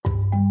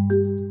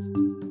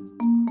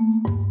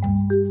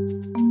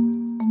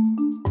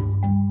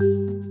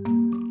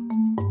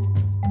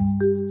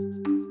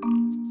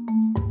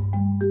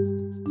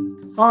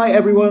Hi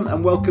everyone,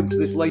 and welcome to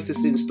this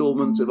latest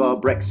instalment of our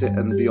Brexit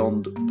and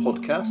Beyond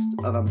podcast.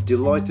 And I'm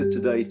delighted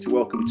today to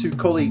welcome two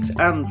colleagues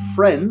and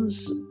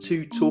friends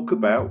to talk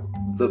about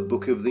the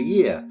book of the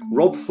year.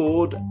 Rob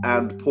Ford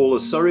and Paula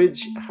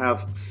Surridge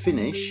have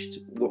finished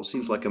what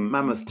seems like a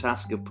mammoth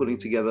task of putting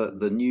together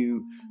the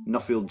new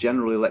Nuffield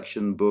general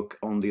election book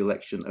on the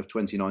election of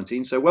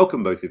 2019. So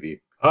welcome both of you.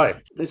 Hi.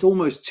 There's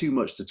almost too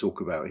much to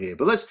talk about here,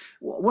 but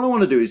what I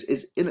want to do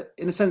is in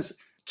a sense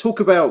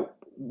talk about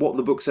what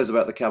the book says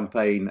about the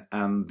campaign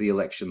and the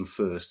election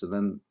first, and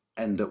then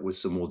end up with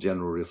some more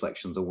general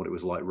reflections on what it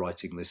was like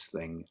writing this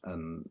thing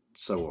and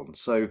so on.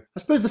 So I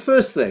suppose the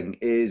first thing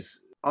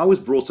is I was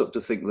brought up to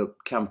think that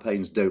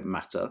campaigns don't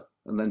matter,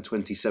 and then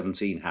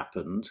 2017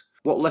 happened.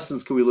 What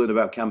lessons can we learn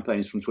about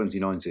campaigns from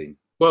 2019?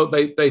 Well,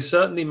 they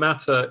certainly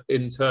matter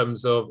in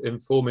terms of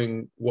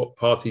informing what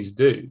parties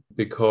do,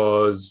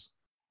 because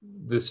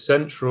the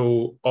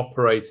central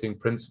operating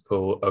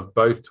principle of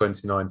both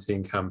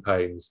 2019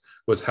 campaigns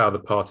was how the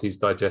parties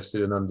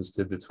digested and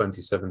understood the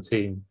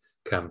 2017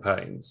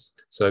 campaigns.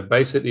 So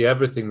basically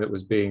everything that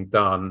was being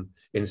done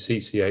in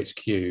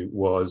CCHQ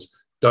was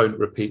don't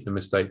repeat the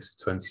mistakes of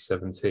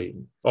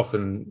 2017,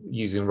 often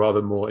using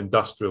rather more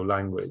industrial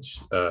language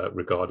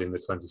regarding the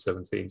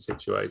 2017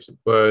 situation.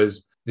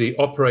 Whereas the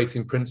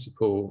operating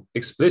principle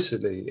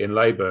explicitly in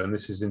Labour, and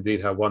this is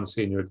indeed how one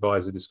senior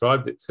advisor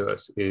described it to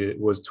us,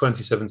 it was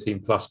 2017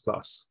 plus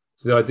plus.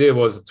 So the idea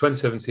was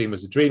 2017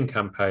 was a dream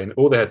campaign.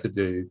 All they had to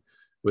do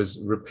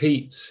was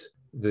repeat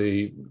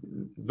the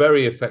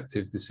very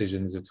effective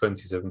decisions of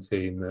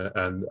 2017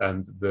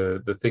 and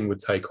the thing would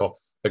take off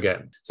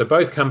again. So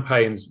both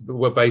campaigns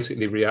were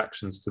basically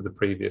reactions to the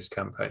previous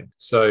campaign.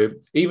 So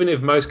even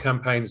if most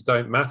campaigns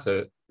don't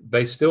matter,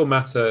 they still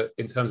matter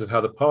in terms of how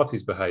the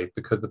parties behave,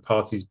 because the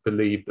parties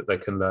believe that they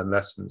can learn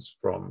lessons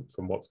from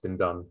what's been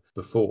done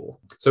before.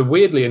 So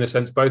weirdly, in a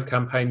sense, both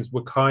campaigns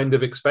were kind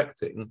of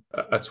expecting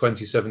a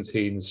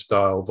 2017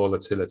 style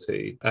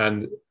volatility.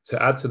 And to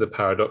add to the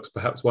paradox,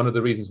 perhaps one of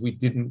the reasons we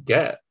didn't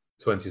get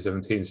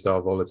 2017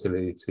 style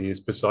volatility is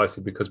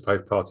precisely because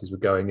both parties were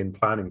going in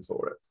planning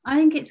for it. I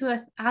think it's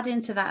worth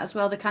adding to that as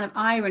well, the kind of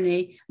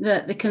irony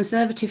that the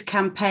Conservative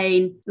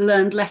campaign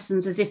learned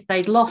lessons as if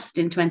they'd lost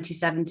in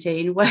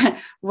 2017,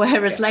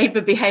 whereas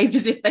Labour behaved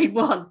as if they'd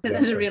won.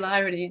 There's a real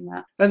irony in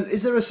that. And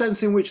is there a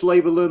sense in which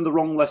Labour learned the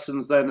wrong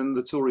lessons then and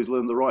the Tories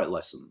learned the right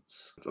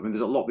lessons? I mean,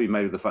 there's a lot being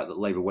made of the fact that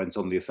Labour went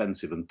on the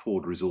offensive and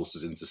poured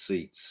resources into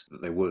seats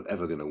that they weren't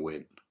ever going to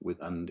win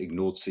and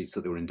ignored seats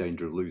that they were in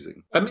danger of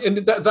losing. I mean,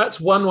 and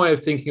that's one way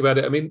of thinking about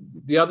it. I mean,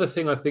 the other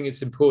thing I think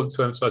it's important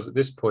to emphasise at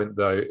this point,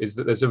 though, is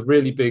that there's a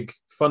really big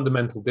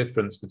fundamental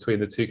difference between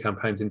the two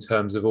campaigns in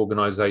terms of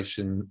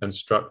organisation and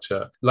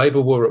structure. Labour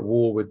were at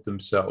war with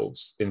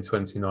themselves in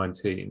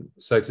 2019.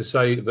 So to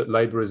say that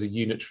Labour as a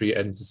unitary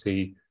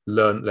entity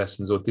learned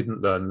lessons or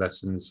didn't learn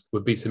lessons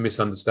would be to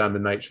misunderstand the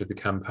nature of the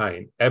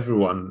campaign.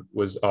 Everyone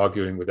was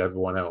arguing with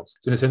everyone else.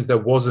 So in a sense, there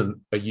wasn't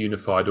a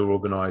unified or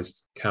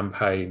organised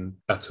campaign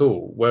at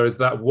all, whereas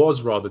that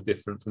was rather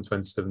different from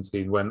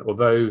 2017 when,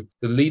 although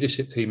the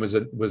leadership team was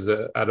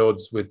at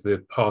odds with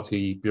the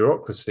party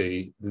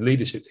bureaucracy, the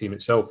leadership team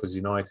itself was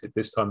united.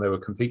 This time they were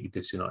completely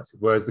disunited,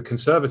 whereas the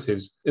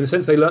Conservatives, in a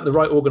sense, they learnt the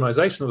right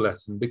organisational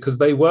lesson because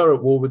they were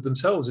at war with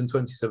themselves in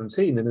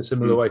 2017 in a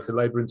similar way to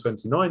Labour in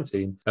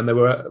 2019, and they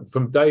were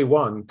from day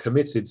one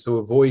committed to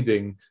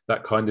avoiding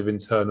that kind of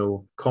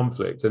internal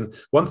conflict. And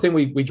one thing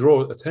we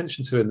draw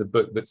attention to in the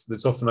book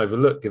that's often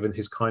overlooked, given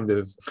his kind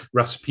of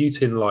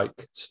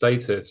Rasputin-like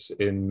status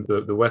in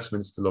the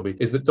Westminster lobby,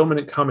 is that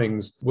Dominic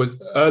Cummings was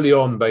early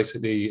on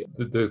basically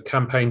the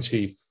campaign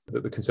chief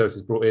that the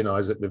Conservatives brought in,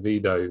 Isaac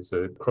Levido,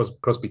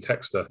 Crosby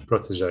Textor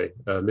protege,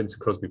 Linton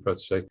Crosby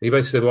protege. He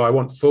basically said, well, I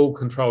want full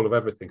control of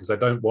everything because I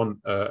don't want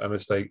a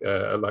mistake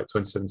like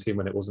 2017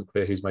 when it wasn't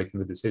clear who's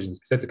making the decisions.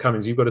 He said to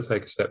Cummings, you've got to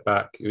take a step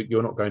back.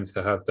 You're not going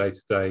to have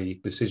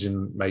day-to-day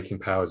decision-making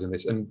powers in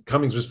this. And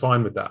Cummings was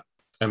fine with that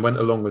and went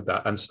along with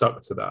that and stuck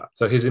to that.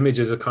 So his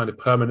image as a kind of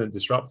permanent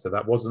disruptor,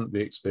 that wasn't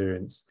the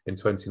experience in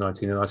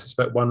 2019. And I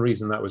suspect one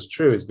reason that was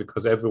true is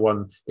because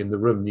everyone in the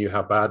room knew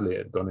how badly it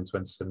had gone in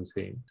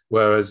 2017.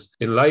 Whereas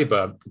in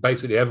Labour,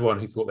 basically everyone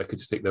who thought they could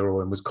stick their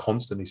oar in was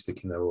constantly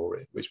sticking their oar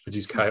in, which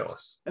produced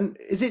chaos. And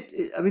is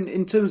it, I mean,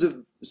 in terms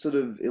of sort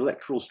of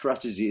electoral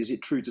strategy, is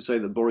it true to say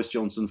that Boris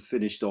Johnson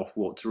finished off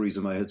what Theresa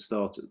May had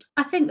started?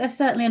 I think there's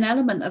certainly an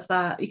element of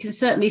that. You can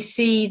certainly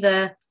see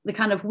the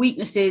kind of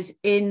weaknesses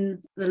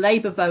in the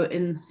Labour vote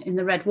in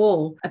the Red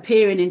Wall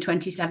appearing in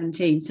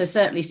 2017. So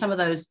certainly some of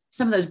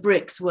those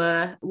bricks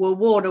were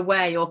worn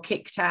away or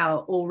kicked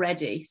out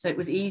already. So it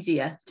was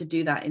easier to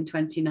do that in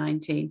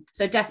 2019.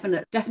 So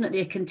definitely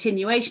a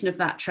continuation of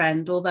that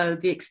trend, although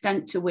the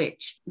extent to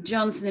which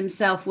Johnson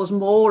himself was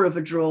more of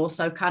a draw,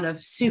 so kind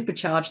of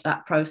supercharged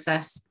that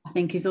process, I I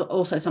think is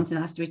also something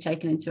that has to be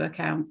taken into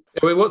account.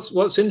 I mean,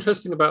 what's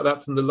interesting about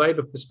that from the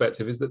Labour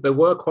perspective is that there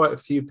were quite a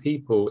few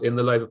people in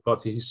the Labour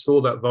Party who saw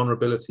that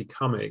vulnerability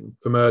coming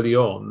from early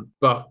on,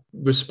 but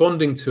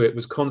responding to it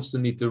was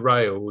constantly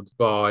derailed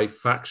by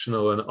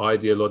factional and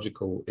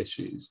ideological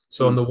issues.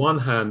 So on the one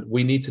hand,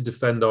 we need to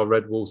defend our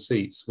red wall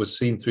seats was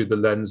seen through the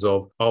lens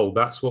of, oh,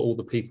 that's what all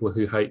the people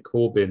who hate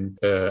Corbyn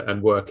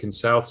and work in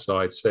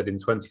Southside said in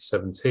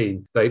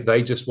 2017.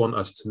 They just want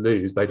us to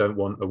lose. They don't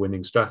want a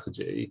winning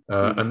strategy.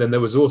 And then there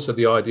was also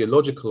the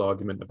ideological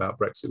argument about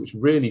Brexit, which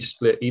really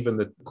split even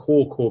the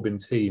core Corbyn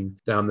team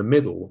down the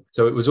middle.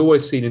 So it was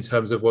always seen in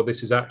terms of, well,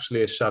 this is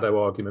actually a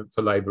shadow argument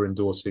for Labour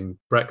endorsing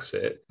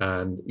Brexit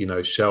and,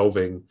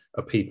 shelving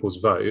a people's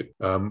vote.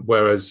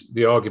 Whereas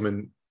the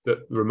argument that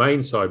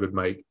Remain side would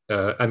make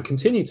and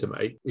continue to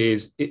make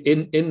is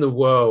in the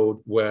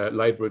world where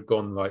Labour had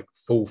gone like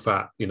full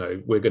fat,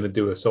 we're going to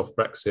do a soft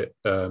Brexit,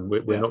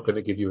 we're not going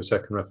to give you a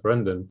second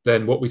referendum,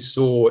 then what we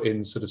saw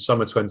in sort of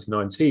summer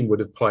 2019 would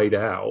have played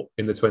out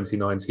in the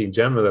 2019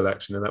 general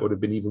election, and that would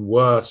have been even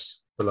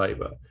worse for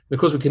Labour. And of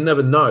course, we can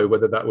never know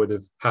whether that would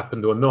have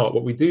happened or not.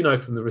 What we do know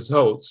from the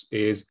results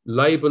is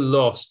Labour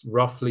lost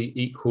roughly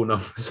equal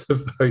numbers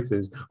of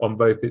voters on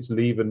both its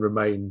Leave and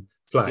Remain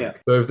flank. Yeah.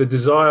 So if the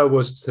desire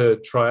was to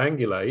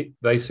triangulate,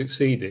 they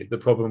succeeded. The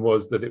problem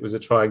was that it was a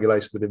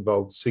triangulation that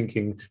involved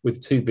sinking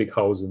with two big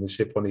holes in the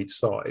ship on each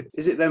side.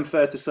 Is it then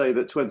fair to say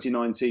that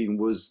 2019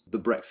 was the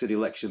Brexit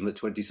election that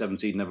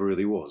 2017 never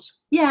really was?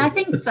 Yeah, I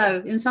think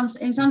so. In some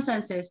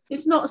senses,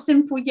 it's not a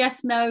simple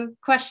yes/no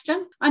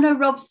question. I know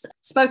Rob's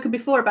spoken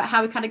before about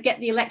how we kind of get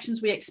the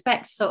elections we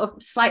expect sort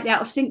of slightly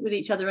out of sync with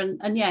each other,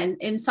 and yeah,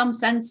 in some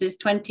senses,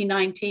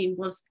 2019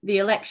 was the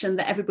election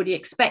that everybody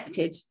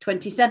expected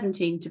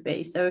 2017 to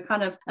be. So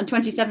and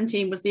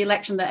 2017 was the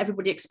election that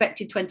everybody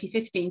expected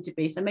 2015 to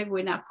be. So maybe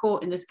we're now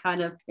caught in this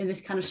kind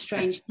of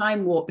strange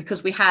time warp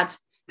because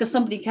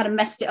somebody kind of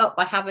messed it up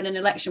by having an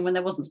election when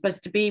there wasn't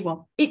supposed to be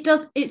one. It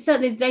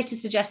certainly, the data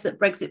suggests that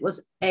Brexit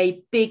was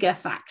a bigger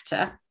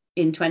factor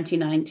in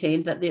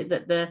 2019, that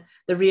the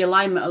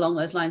realignment along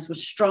those lines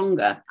was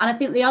stronger. And I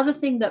think the other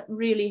thing that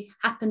really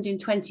happened in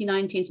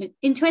 2019, so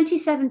in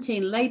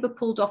 2017, Labour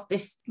pulled off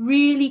this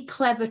really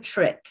clever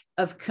trick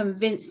of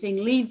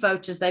convincing Leave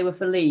voters they were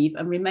for Leave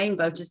and Remain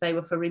voters they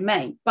were for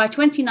Remain. By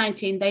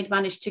 2019, they'd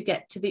managed to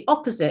get to the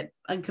opposite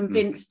and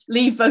convinced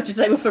Leave voters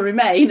they were for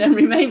Remain and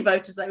Remain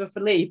voters they were for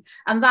Leave.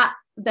 And that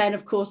then,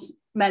 of course,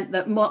 meant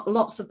that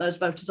lots of those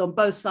voters on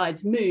both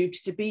sides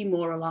moved to be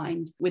more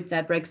aligned with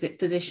their Brexit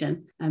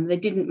position. They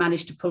didn't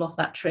manage to pull off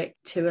that trick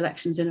 2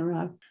 elections in a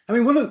row. I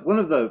mean, one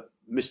of the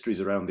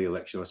mysteries around the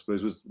election, I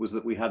suppose, was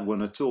that we had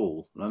one at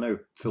all. And I know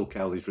Phil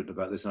Cowley's written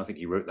about this, and I think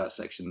he wrote that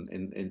section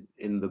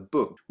in the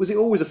book. Was it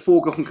always a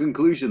foregone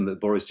conclusion that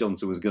Boris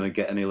Johnson was going to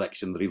get an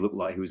election that he looked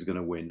like he was going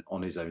to win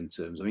on his own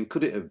terms? I mean,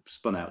 could it have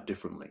spun out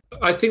differently?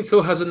 I think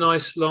Phil has a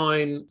nice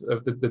line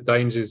of the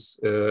dangers,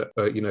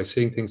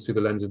 seeing things through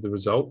the lens of the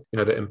result.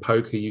 That in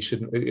poker, you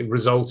shouldn't,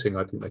 resulting,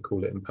 I think they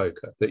call it in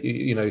poker, that,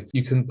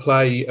 you can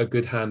play a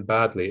good hand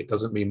badly. It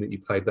doesn't mean that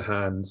you played the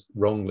hand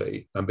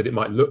wrongly, but it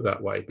might look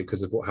that way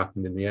because of what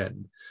happened in the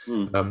end.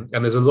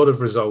 And there's a lot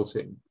of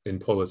resulting in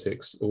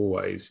politics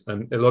always,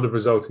 and a lot of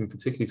resulting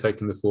particularly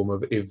taking the form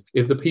of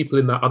if the people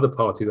in that other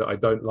party that I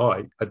don't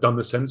like had done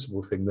the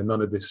sensible thing, then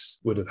none of this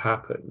would have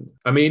happened.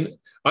 I mean,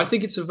 I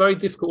think it's a very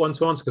difficult one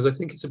to answer because I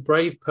think it's a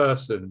brave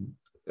person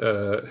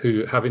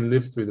who, having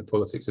lived through the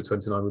politics of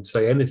 29, would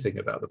say anything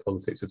about the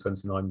politics of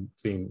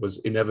 2019 was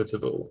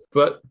inevitable.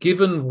 But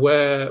given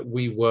where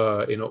we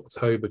were in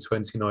October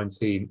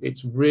 2019,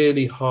 it's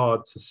really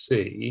hard to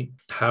see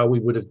how we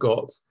would have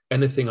got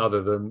anything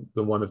other than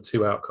one of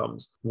 2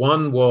 outcomes.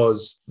 One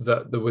was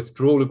that the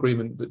withdrawal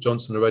agreement that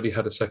Johnson already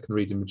had a second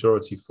reading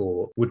majority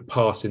for would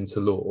pass into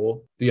law.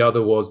 The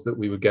other was that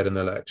we would get an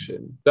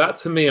election. That,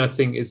 to me, I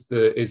think is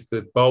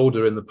the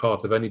boulder in the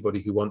path of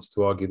anybody who wants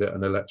to argue that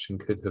an election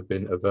could have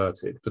been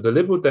averted. For the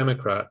Liberal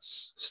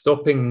Democrats,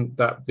 stopping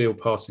that deal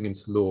passing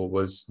into law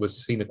was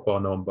sine qua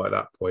non by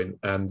that point.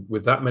 And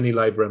with that many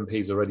Labour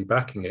MPs already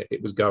backing it,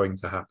 it was going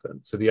to happen.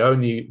 So the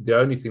only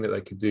thing that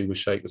they could do was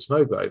shake the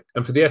snow globe.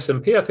 And for the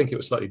SNP, I think it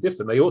was slightly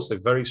different. They also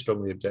very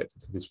strongly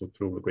objected to this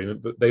withdrawal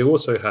agreement, but they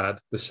also had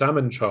the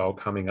salmon trial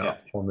coming up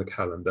on the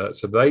calendar.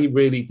 So they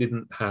really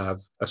didn't have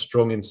a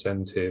strong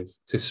incentive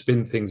to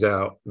spin things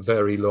out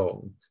very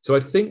long. So I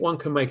think one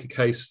can make a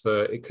case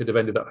for it could have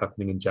ended up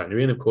happening in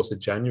January. And of course, a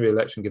January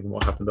election, given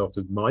what happened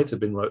afterwards, might have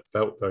been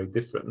felt very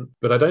different.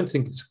 But I don't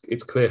think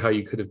it's clear how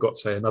you could have got,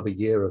 say, another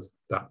year of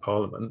that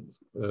parliament.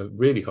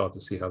 Really hard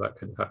to see how that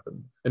could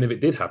happen. And if it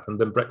did happen,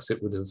 then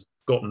Brexit would have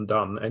gotten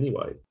done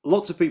anyway.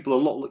 Lots of people a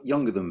lot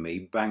younger than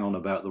me bang on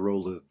about the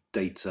role of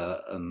data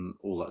and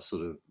all that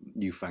sort of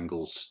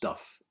newfangled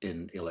stuff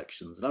in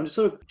elections. And I'm just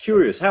sort of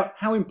curious,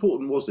 how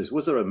important was this?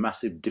 Was there a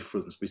massive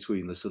difference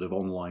between the sort of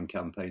online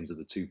campaigns of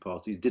the 2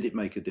 parties? Did it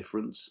make a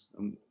difference?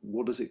 And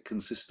what does it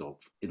consist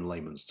of in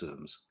layman's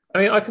terms?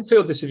 I mean, I can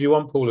field this if you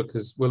want, Paula,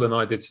 because Will and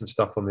I did some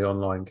stuff on the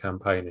online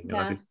campaigning. And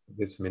I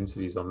There's some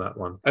interviews on that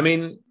one. I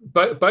mean,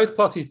 both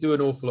parties do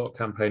an awful lot of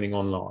campaigning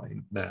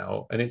online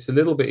now, and it's a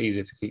little bit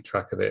easier to keep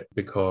track of it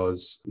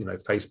because,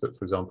 Facebook,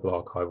 for example,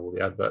 archive all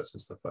the adverts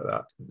and stuff like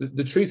that.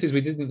 The truth is,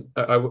 we didn't,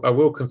 I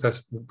will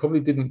confess, we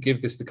probably didn't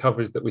give this the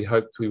coverage that we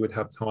hoped we would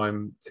have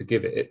time to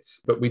give it,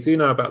 but we do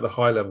know about the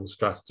high level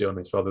strategy on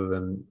this rather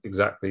than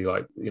exactly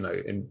like,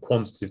 in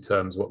quantitative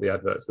terms, what the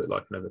adverts look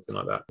like and everything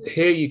like that.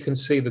 Here you can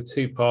see the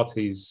two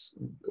parties'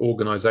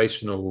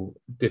 organisational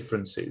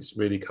differences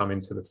really come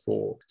into the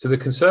fore. So the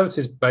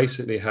Conservatives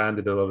basically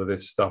handed a lot of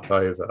this stuff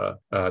over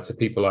to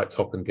people like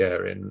Top and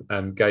Guerin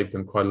and gave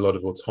them quite a lot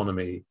of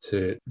autonomy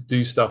to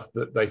do stuff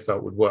that they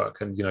felt would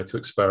work and, to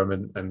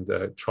experiment and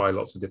try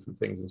lots of different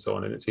things and so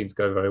on. And it seemed to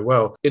go very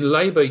well. In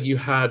Labour, you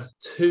had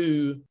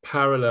two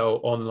parallel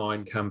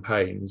online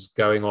campaigns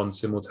going on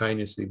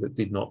simultaneously that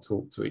did not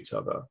talk to each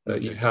other.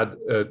 You had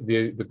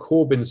the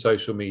Corbyn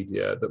social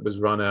media that was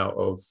run out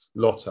of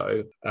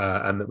Lotto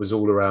and that was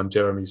all around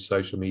Jeremy's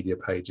social media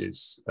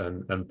pages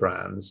and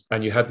brands.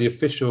 And you had the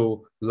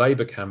official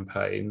Labour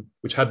campaign,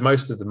 which had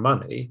most of the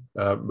money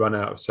run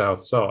out of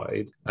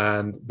Southside,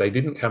 and they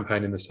didn't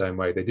campaign in the same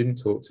way. They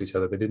didn't talk to each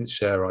other. They didn't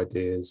share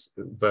ideas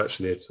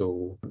virtually at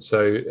all.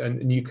 So,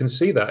 and you can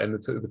see that in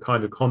the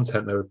kind of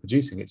content they were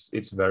producing.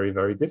 It's very,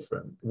 very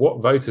different.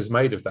 What voters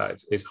made of that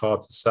is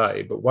hard to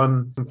say. But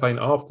one complaint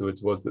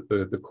afterwards was that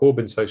the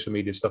Corbyn social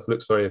media stuff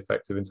looks very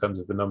effective in terms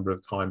of the number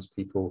of times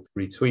people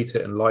retweet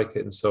it and like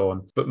it and so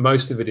on. But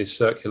most of it is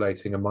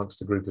circulating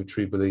amongst a group of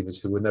true believers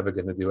who were never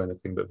going to do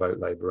anything but vote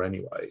Labour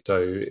anyway.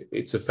 So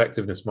its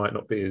effectiveness might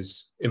not be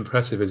as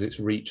impressive as its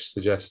reach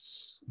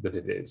suggests that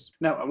it is.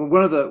 Now,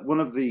 one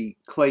of the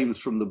claims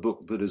from the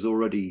book that has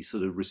already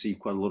sort of received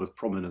quite a lot of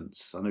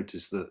prominence, I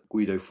noticed that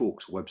Guido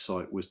Fawkes'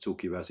 website was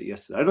talking about it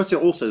yesterday. I noticed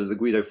also that the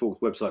Guido Fawkes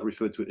website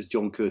referred to it as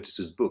John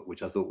Curtis's book,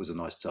 which I thought was a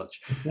nice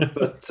touch.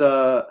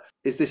 But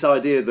is this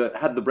idea that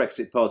had the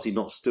Brexit Party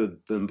not stood,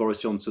 then Boris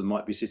Johnson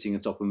might be sitting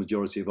atop a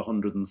majority of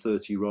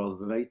 130 rather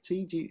than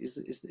 80?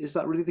 Is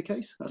that really the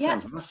case? That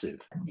sounds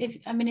massive.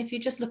 If you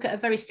just look at a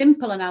very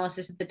simple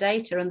analysis of the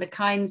data and the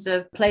kinds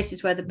of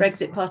places where the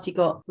Brexit Party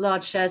got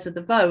large shares of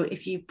the vote,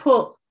 if you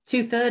put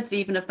 2/3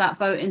 even of that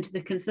vote into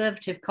the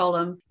Conservative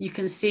column, you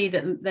can see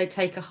that they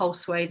take a whole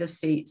swathe of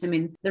seats. I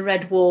mean, the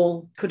red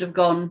wall could have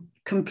gone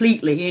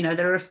completely.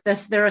 There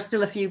are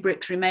still a few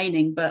bricks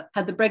remaining, but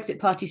had the Brexit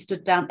Party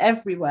stood down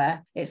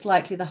everywhere, it's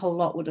likely the whole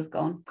lot would have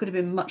gone. Could have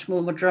been much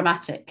more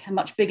dramatic, a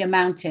much bigger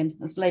mountain,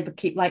 as Labour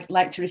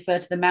like to refer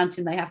to the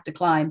mountain they have to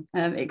climb.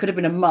 It could have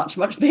been a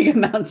much bigger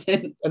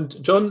mountain.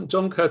 And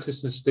John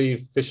Curtis and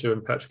Steve Fisher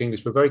and Patrick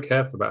English were very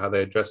careful about how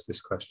they addressed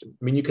this question.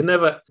 I mean, you can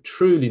never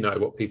truly know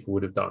what people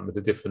would have done with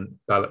a different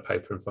ballot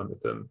paper in front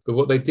of them. But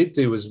what they did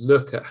do was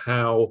look at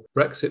how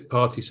Brexit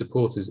Party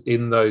supporters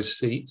in those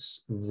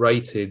seats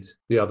rated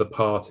the other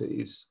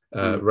parties,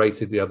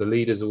 rated the other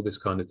leaders, all this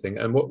kind of thing.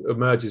 And what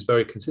emerges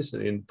very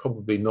consistently, and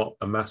probably not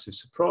a massive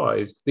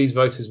surprise, these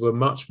voters were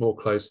much more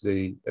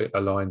closely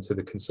aligned to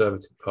the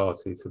Conservative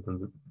Party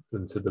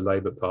than to the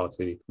Labour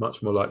Party,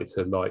 much more likely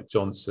to like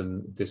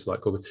Johnson, dislike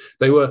Corbyn.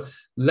 They were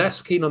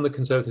less keen on the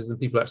Conservatives than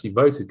people actually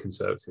voted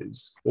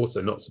Conservatives,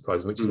 also not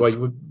surprising, which is why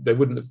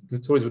the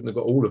Tories wouldn't have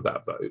got all of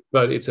that vote.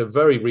 But it's a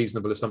very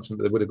reasonable assumption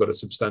that they would have got a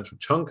substantial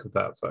chunk of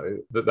that vote,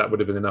 that would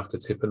have been enough to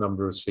tip a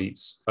number of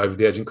seats over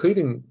the edge,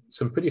 including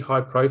some pretty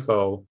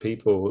high-profile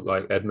people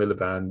like Ed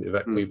Miliband,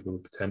 Yvette Cooper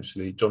would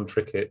potentially, John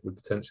Trickett would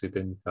potentially have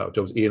been out of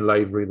jobs, Ian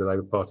Lavery, the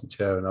Labour Party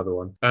chair, another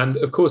one. And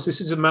of course,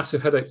 this is a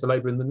massive headache for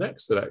Labour in the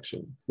next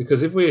election,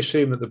 because if we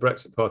assume that the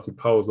Brexit Party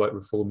polls like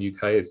Reform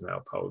UK is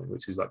now polling,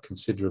 which is like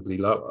considerably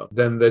lower,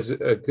 then there's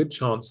a good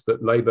chance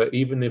that Labour,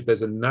 even if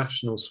there's a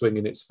national swing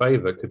in its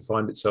favour, could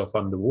find itself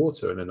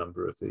underwater in a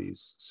number of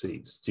these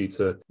seats due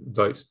to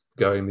votes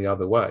going the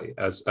other way,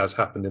 as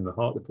happened in the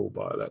Hartlepool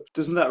by-election.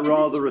 Doesn't that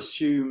rather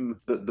assume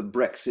that the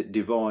Brexit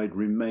divide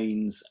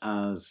remains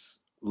as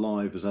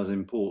live as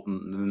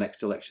important in the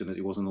next election as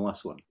it was in the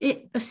last one?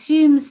 It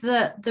assumes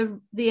that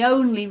the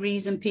only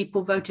reason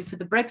people voted for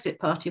the Brexit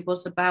Party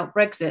was about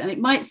Brexit. And it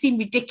might seem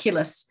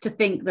ridiculous to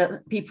think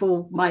that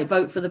people might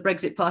vote for the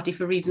Brexit Party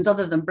for reasons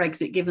other than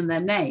Brexit, given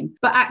their name.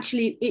 But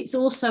actually, it's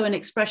also an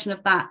expression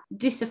of that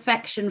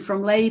disaffection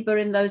from Labour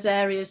in those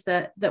areas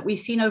that we've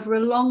seen over a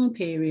long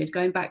period,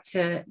 going back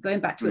to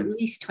at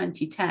least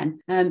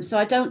 2010. So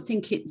I don't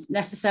think it's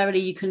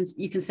necessarily you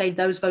can say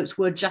those votes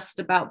were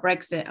just about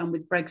Brexit, and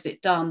with Brexit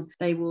done,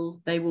 they will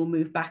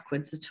move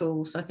backwards at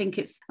all. So I think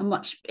it's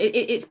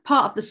it's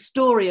part of the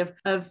story of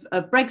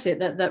Brexit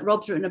that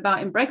Rob's written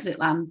about in Brexit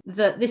Land,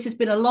 that this has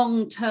been a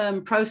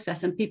long-term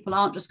process and people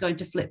aren't just going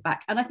to flip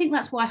back. And I think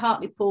that's why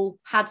Hartlepool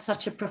had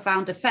such a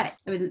profound effect.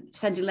 I mean,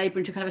 sending Labour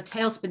into kind of a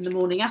tailspin the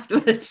morning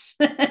afterwards.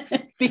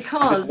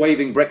 Because just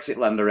waving Brexit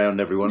Land around,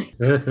 everyone.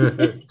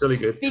 Really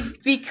good.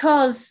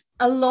 Because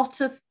a lot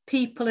of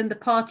people in the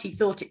party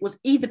thought it was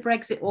either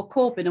Brexit or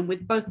Corbyn, and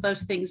with both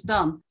those things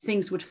done,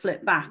 things would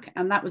flip back.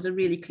 And that was a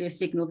really clear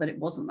signal that it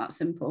wasn't that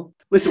simple.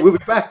 Listen, we'll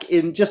be back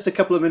in just a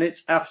couple of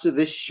minutes after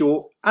this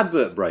short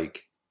advert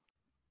break.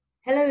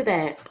 Hello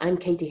there, I'm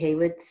Katie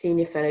Hayward,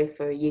 Senior Fellow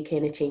for UK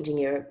in a Changing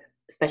Europe.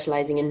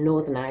 specialising in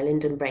Northern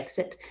Ireland and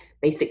Brexit,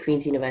 based at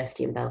Queen's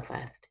University in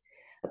Belfast.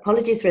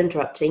 Apologies for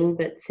interrupting,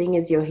 but seeing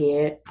as you're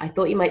here, I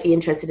thought you might be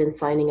interested in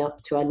signing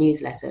up to our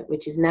newsletter,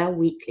 which is now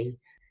weekly.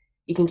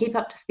 You can keep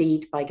up to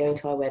speed by going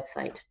to our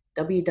website,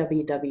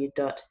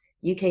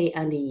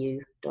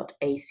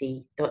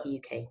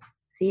 www.ukandeu.ac.uk.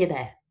 See you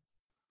there.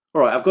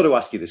 All right, I've got to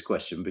ask you this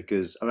question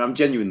because I'm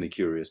genuinely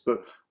curious,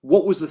 but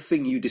what was the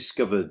thing you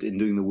discovered in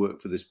doing the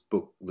work for this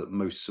book that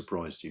most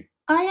surprised you?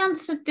 I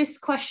answered this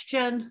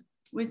question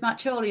with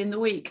Matt Chorley in the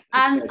week.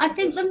 And I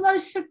think the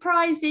most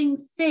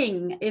surprising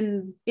thing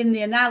in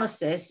the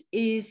analysis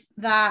is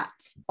that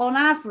on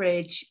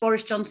average,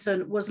 Boris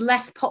Johnson was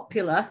less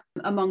popular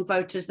among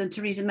voters than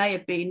Theresa May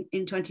had been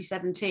in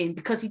 2017,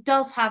 because he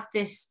does have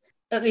this,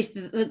 at least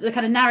the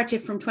kind of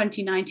narrative from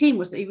 2019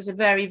 was that he was a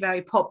very,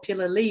 very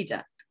popular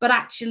leader. But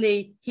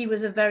actually, he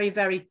was a very,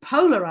 very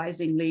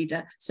polarizing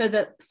leader, so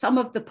that some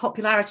of the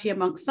popularity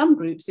amongst some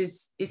groups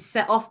is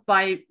set off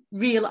by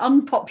real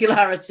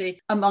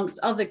unpopularity amongst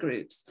other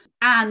groups.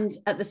 And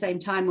at the same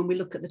time, when we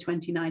look at the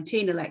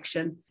 2019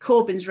 election,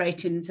 Corbyn's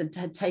ratings had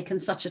taken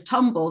such a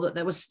tumble that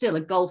there was still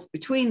a gulf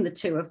between the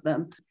two of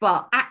them.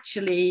 But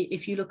actually,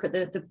 if you look at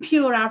the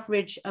pure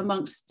average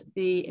amongst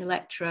the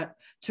electorate,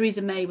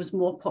 Theresa May was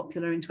more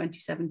popular in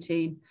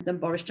 2017 than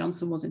Boris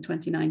Johnson was in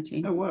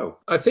 2019. Oh, wow.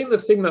 I think the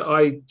thing that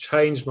I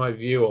changed my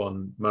view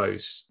on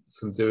most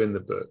from doing the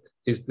book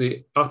is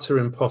the utter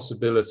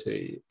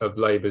impossibility of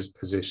Labour's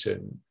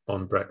position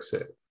on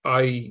Brexit.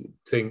 I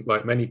think,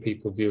 like many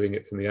people viewing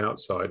it from the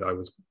outside, I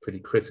was pretty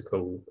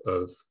critical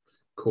of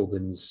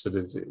Corbyn's sort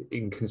of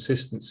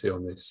inconsistency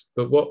on this.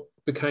 But what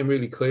became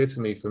really clear to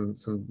me from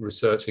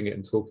researching it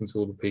and talking to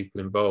all the people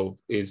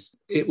involved is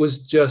it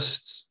was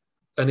just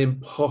an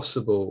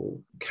impossible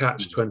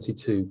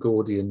catch-22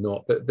 Gordian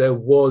knot, that there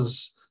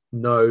was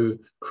no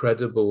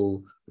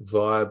credible,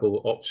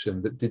 viable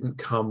option that didn't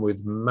come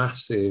with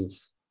massive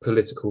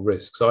political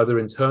risks, either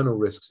internal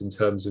risks in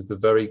terms of the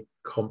very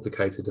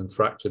complicated and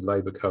fractured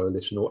Labour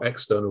coalition, or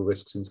external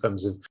risks in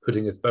terms of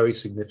putting a very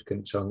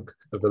significant chunk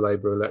of the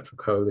Labour electoral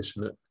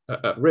coalition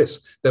at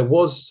risk. There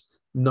was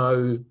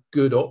no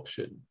good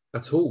option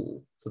at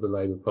all for the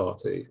Labour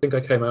Party. I think I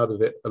came out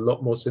of it a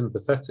lot more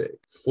sympathetic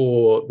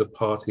for the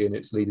party and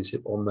its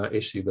leadership on that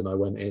issue than I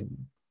went in.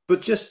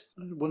 But just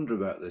wonder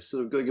about this,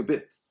 sort of going a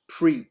bit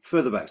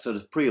further back, sort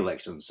of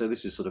pre-elections. So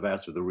this is sort of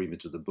out of the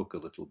remit of the book a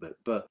little bit.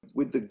 But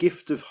with the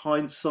gift of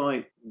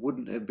hindsight,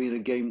 wouldn't it have been a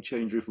game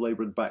changer if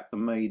Labour had backed the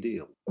May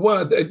deal?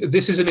 Well,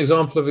 this is an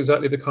example of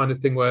exactly the kind of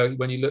thing where,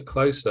 when you look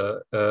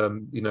closer,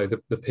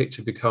 the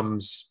picture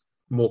becomes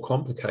more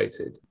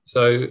complicated.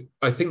 So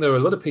I think there are a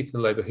lot of people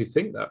in Labour who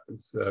think that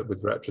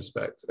with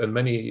retrospect, and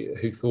many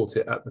who thought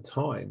it at the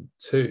time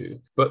too.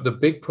 But the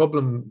big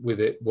problem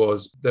with it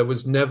was there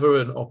was never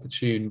an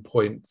opportune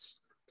point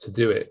to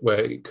do it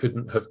where it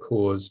couldn't have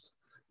caused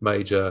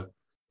major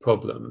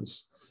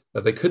problems.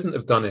 They couldn't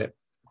have done it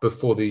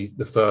before the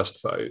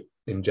first vote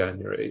in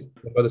January.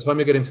 By the time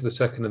you get into the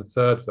second and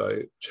third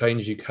vote,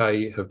 Change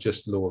UK have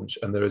just launched,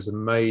 and there is a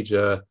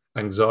major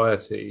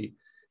anxiety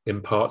in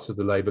parts of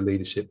the Labour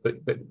leadership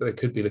that they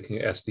could be looking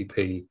at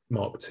SDP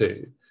Mark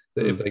II,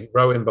 that if they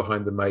row in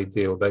behind the May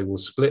deal, they will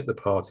split the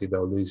party,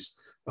 they'll lose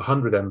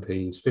 100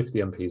 MPs, 50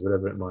 MPs,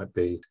 whatever it might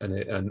be, and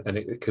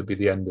it could be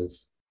the end of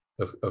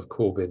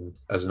Corbyn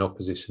as an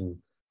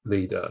opposition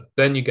leader.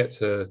 Then you get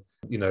to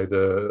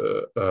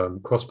the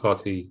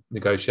cross-party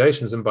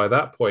negotiations, and by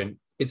that point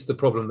it's the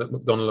problem that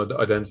McDonnell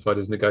identified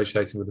as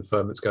negotiating with the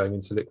firm that's going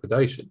into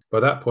liquidation. By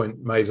that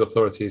point, May's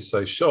authority is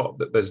so shot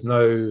that there's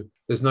no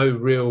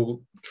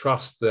real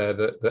trust there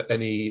that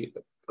any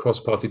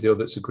cross-party deal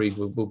that's agreed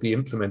will be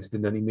implemented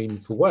in any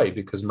meaningful way,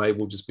 because May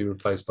will just be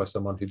replaced by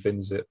someone who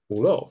bins it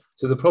all off.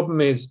 So the problem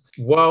is,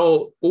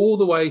 while all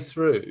the way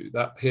through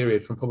that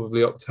period from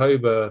probably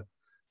October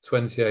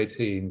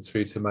 2018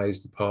 through to May's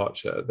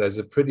departure, there's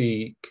a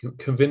pretty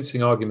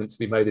convincing argument to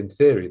be made in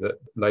theory that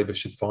Labour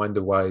should find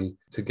a way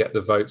to get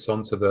the votes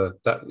onto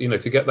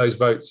to get those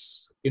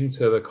votes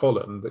into the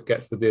column that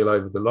gets the deal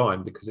over the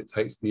line, because it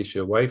takes the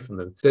issue away from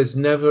them. There's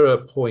never a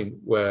point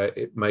where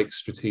it makes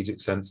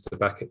strategic sense to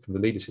back it from the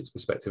leadership's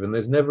perspective, and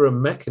there's never a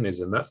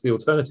mechanism. That's the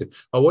alternative.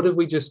 What if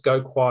we just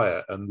go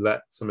quiet and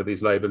let some of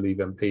these Labour Leave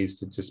MPs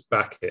to just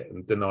back it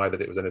and deny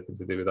that it was anything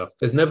to do with us?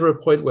 There's never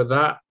a point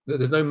where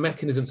there's no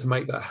mechanism to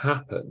make that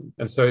happen.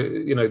 And so,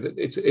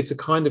 it's a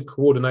kind of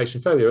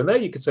coordination failure. And there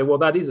you could say, well,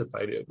 that is a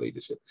failure of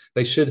leadership.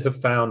 They should have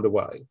found a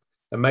way.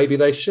 And maybe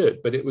they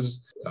should, but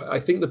I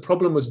think the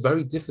problem was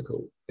very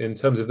difficult in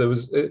terms of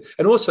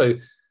and also,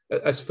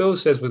 as Phil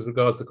says with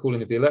regards to the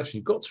calling of the election,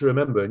 you've got to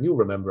remember, and you'll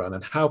remember, Anne,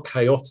 how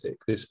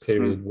chaotic this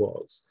period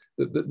was.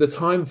 The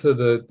time for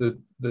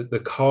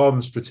the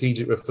calm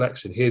strategic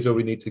reflection, here's where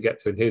we need to get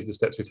to and here's the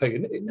steps we're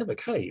taking, it never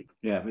came.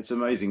 Yeah, it's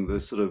amazing, the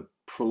sort of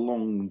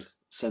prolonged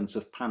sense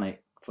of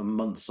panic for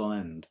months on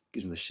end.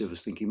 Gives me the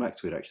shivers thinking back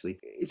to it, actually.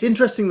 It's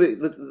interesting that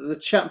the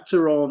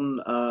chapter on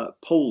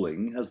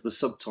polling has the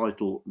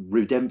subtitle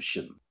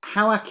Redemption.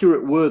 How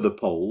accurate were the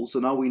polls,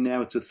 and are we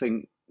now to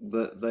think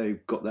that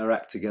they've got their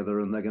act together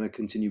and they're going to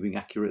continue being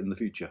accurate in the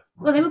future?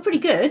 Well, they were pretty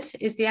good,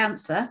 is the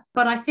answer.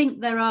 But I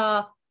think there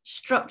are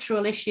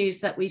structural issues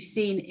that we've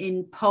seen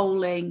in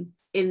polling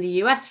in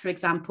the US, for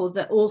example,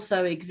 that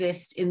also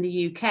exist in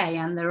the UK.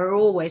 And there are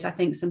always, I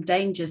think, some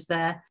dangers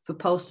there for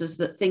pollsters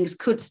that things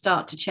could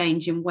start to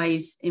change in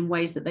ways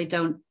that they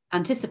don't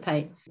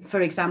anticipate.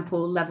 For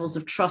example, levels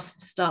of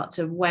trust start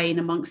to wane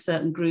amongst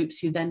certain groups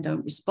who then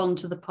don't respond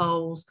to the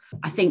polls.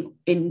 I think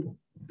in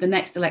the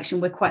next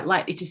election, we're quite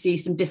likely to see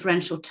some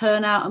differential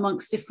turnout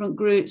amongst different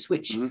groups,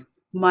 which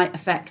might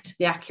affect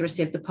the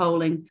accuracy of the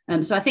polling.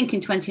 So I think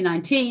in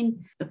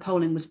 2019, the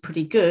polling was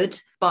pretty good,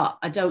 but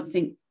I don't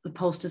think the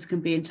pollsters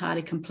can be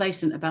entirely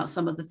complacent about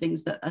some of the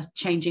things that are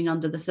changing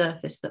under the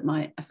surface that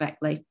might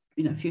affect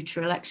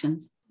future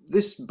elections.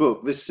 This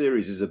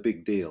series is a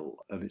big deal,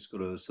 and it's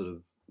got a sort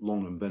of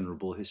long and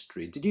venerable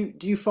history.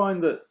 Do you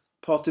find that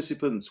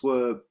participants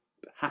were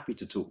happy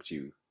to talk to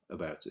you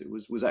about it?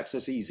 Was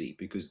access easy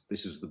because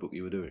this was the book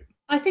you were doing?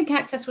 I think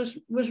access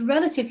was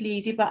relatively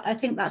easy, but I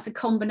think that's a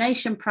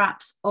combination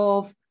perhaps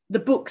of the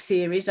book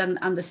series and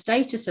the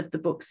status of the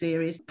book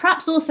series.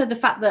 Perhaps also the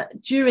fact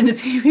that during the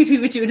period we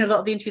were doing a lot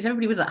of the interviews,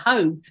 everybody was at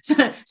home.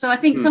 So I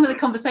think some of the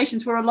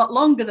conversations were a lot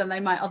longer than they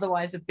might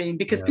otherwise have been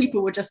because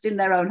people were just in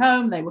their own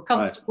home, they were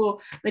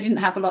comfortable, they didn't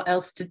have a lot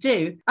else to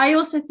do. I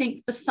also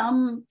think for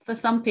some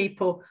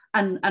people,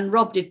 and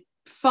Rob did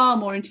far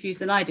more interviews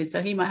than I did,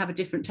 so he might have a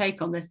different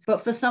take on this,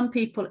 but for some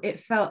people it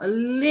felt a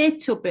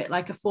little bit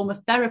like a form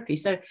of therapy.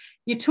 So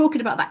you're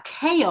talking about that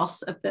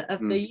chaos of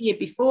the year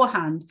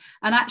beforehand,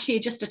 and actually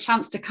just a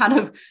chance to kind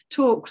of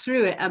talk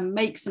through it and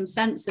make some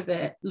sense of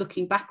it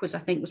looking backwards, I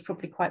think was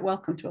probably quite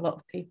welcome to a lot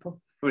of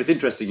people. Well, it's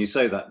interesting you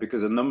say that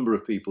because a number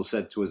of people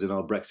said to us in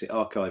our Brexit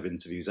Archive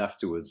interviews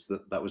afterwards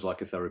that was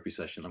like a therapy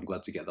session. I'm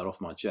glad to get that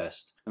off my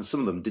chest. And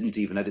some of them didn't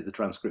even edit the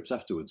transcripts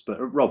afterwards. But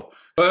Rob?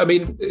 Well, I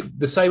mean,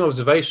 the same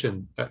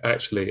observation,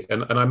 actually.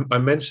 And I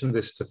mentioned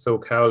this to Phil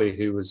Cowley,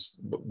 who was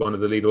one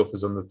of the lead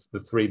authors on the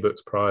three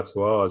books prior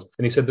to ours.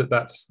 And he said that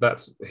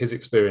that's his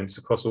experience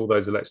across all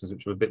those elections,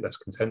 which were a bit less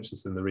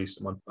contentious than the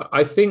recent one.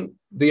 I think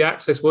the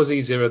access was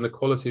easier and the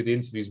quality of the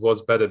interviews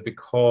was better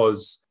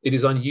because it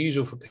is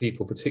unusual for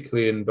people,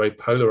 particularly in very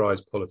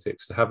polarized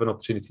politics, to have an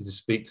opportunity to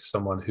speak to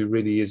someone who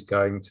really is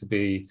going to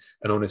be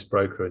an honest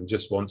broker and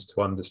just wants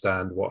to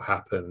understand what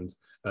happened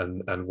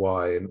and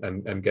why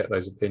and get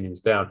those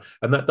opinions down.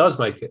 And that does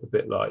make it a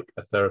bit like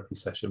a therapy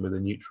session with a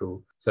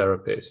neutral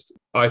therapist.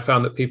 I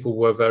found that people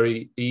were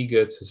very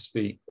eager to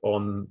speak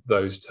on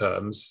those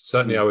terms.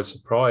 Certainly I was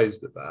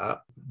surprised at that.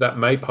 That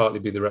may partly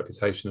be the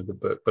reputation of the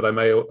book, but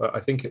I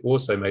think it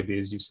also may be,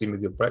 as you've seen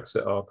with your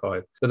Brexit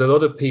archive, that a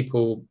lot of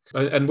people,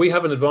 and we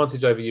have an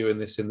advantage over you in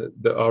this, in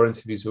that our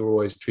interviews are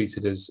always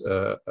treated as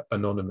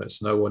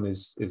anonymous. No one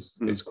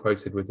is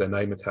quoted with their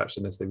name attached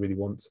unless they really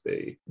want to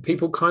be.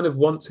 People kind of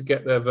want to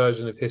get their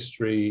version of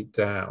history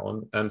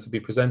down, and to be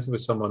presented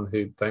with someone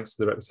who, thanks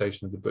to the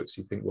reputation of the books,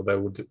 you think, well, they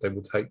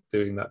will take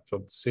doing that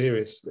job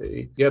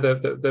seriously. Yeah,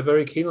 they're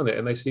very keen on it,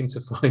 and they seem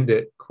to find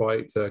it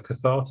quite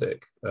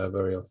cathartic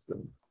very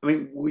often. I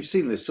mean, we've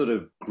seen this sort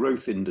of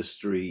growth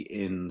industry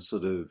in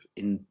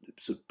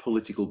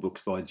political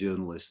books by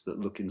journalists that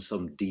look in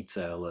some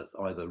detail at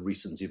either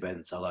recent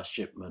events a la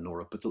Shipman or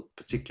a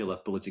particular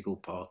political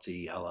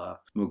party a la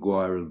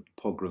Maguire and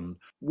Pogrom.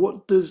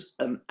 What does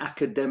an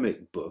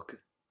academic book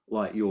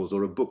like yours,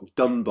 or a book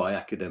done by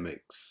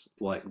academics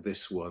like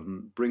this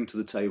one, bring to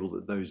the table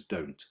that those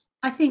don't?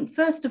 I think,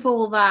 first of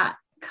all, that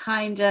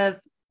kind of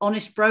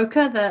honest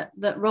broker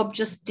that Rob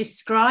just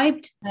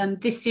described.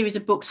 This series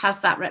of books has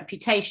that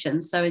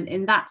reputation. So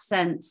in that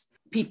sense,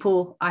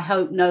 people, I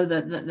hope, know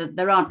that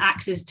there aren't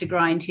axes to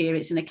grind here.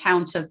 It's an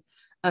account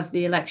of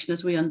the election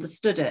as we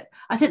understood it.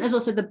 I think there's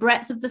also the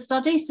breadth of the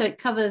study. So it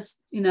covers,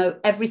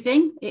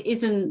 everything. It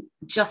isn't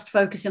just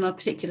focusing on a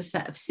particular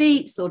set of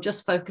seats or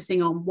just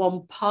focusing on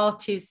one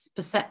party's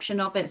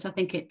perception of it. So I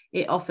think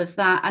it offers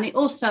that. And it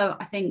also,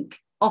 I think,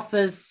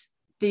 offers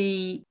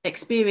the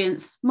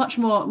experience much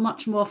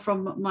more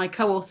from my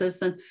co-authors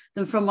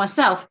than from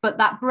myself, but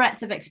that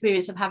breadth of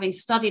experience of having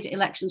studied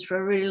elections for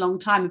a really long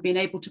time and being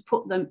able to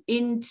put them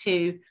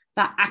into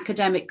that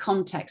academic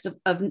context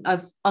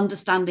of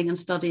understanding and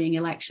studying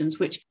elections,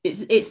 which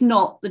it's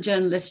not the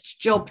journalist's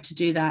job to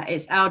do that.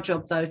 It's our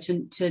job, though,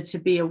 to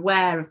be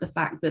aware of the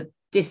fact that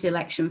this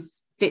election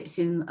fits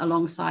in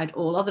alongside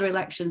all other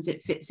elections.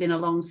 It fits in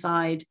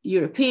alongside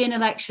European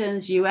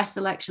elections, US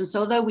elections.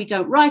 So although we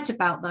don't write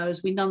about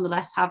those, we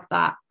nonetheless have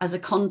that as a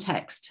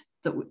context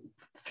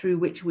through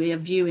which we are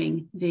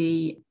viewing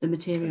the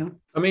material.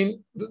 I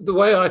mean, the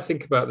way I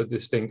think about the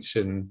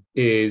distinction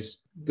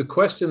is the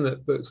question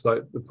that books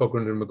like the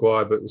Pogrom and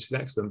Maguire book, which is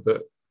an excellent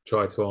book,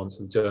 try to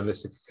answer, the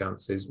journalistic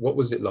accounts, is what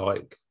was it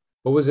like?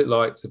 What was it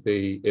like to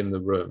be in the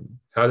room?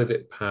 How did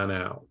it pan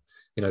out?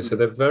 So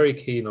they're very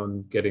keen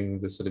on getting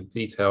the sort of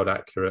detailed,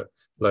 accurate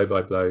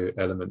blow-by-blow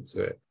element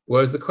to it.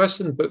 Whereas the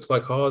question books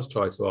like ours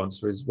try to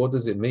answer is, what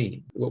does it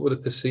mean? What were the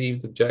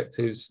perceived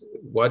objectives?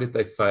 Why did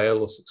they fail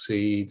or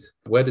succeed?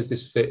 Where does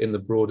this fit in the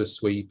broader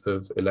sweep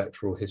of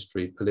electoral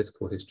history,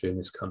 political history in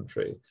this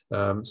country?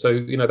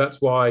 So,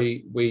 that's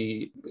why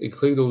we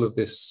include all of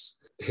this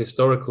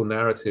historical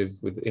narrative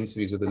with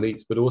interviews with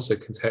elites, but also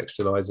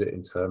contextualize it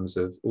in terms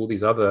of all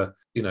these other,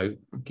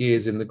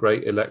 gears in the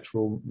great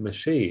electoral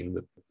machine,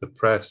 the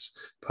press,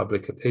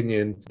 public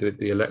opinion,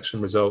 the election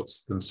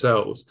results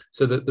themselves,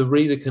 so that the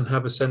reader can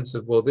have a sense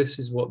of, well, this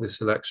is what this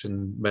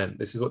election meant.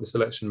 This is what this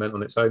election meant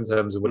on its own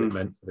terms of what it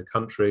meant for the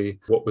country,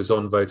 what was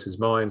on voters'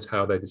 minds,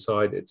 how they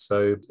decided.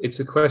 So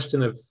it's a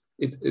question of,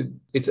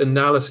 it's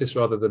analysis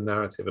rather than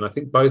narrative. And I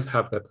think both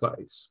have their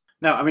place.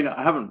 Now, I mean,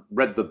 I haven't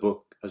read the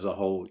book as a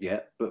whole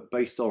yet, but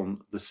based on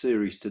the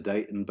series to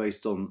date and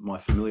based on my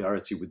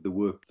familiarity with the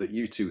work that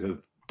you two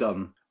have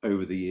done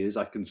over the years,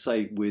 I can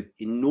say with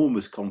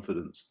enormous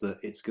confidence that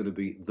it's going to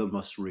be the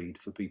must read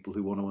for people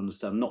who want to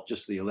understand not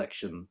just the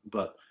election,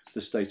 but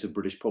the state of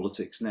British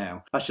politics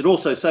now. I should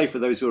also say, for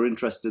those who are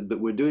interested, that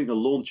we're doing a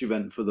launch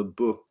event for the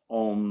book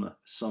on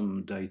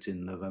some date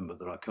in November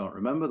that I can't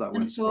remember. That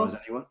won't surprise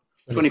anyone.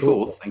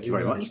 24th, thank you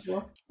very much.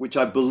 Which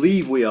I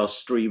believe we are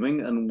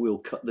streaming, and we'll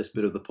cut this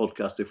bit of the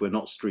podcast if we're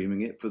not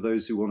streaming it. For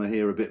those who want to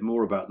hear a bit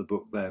more about the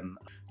book, then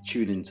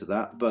tune into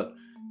that. But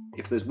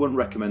if there's one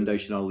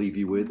recommendation I'll leave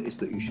you with, is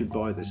that you should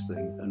buy this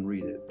thing and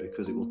read it,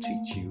 because it will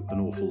teach you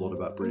an awful lot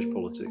about British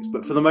politics.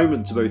 But for the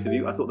moment, to both of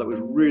you, I thought that was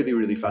really,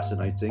 really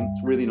fascinating.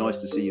 It's really nice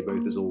to see you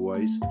both as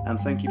always. And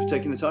thank you for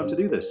taking the time to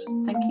do this.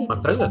 Thank you. My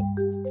pleasure.